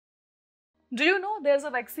Do you know there's a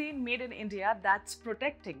vaccine made in India that's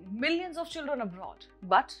protecting millions of children abroad,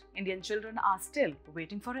 but Indian children are still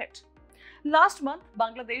waiting for it? Last month,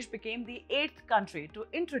 Bangladesh became the 8th country to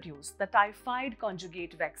introduce the Typhoid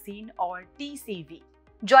Conjugate Vaccine or TCV,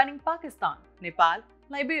 joining Pakistan, Nepal,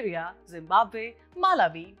 Liberia, Zimbabwe,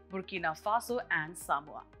 Malawi, Burkina Faso and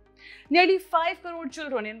Samoa. Nearly 5 crore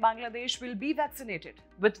children in Bangladesh will be vaccinated,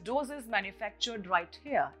 with doses manufactured right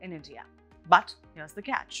here in India. But here's the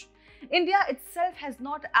catch. India itself has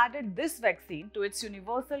not added this vaccine to its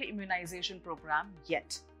Universal Immunization Programme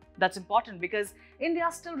yet. That's important because India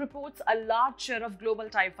still reports a large share of global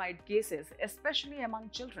typhoid cases, especially among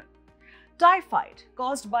children. Typhoid,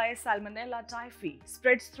 caused by Salmonella typhi,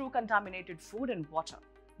 spreads through contaminated food and water.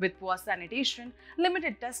 With poor sanitation,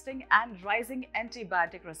 limited testing, and rising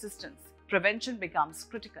antibiotic resistance, prevention becomes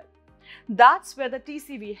critical. That's where the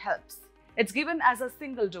TCV helps. It's given as a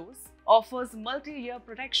single dose, offers multi-year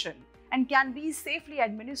protection, and can be safely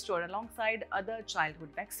administered alongside other childhood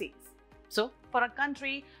vaccines. So, for a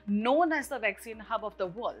country known as the vaccine hub of the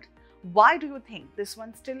world, why do you think this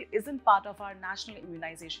one still isn't part of our national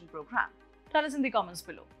immunization program? Tell us in the comments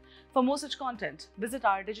below. For more such content, visit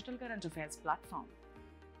our digital current affairs platform.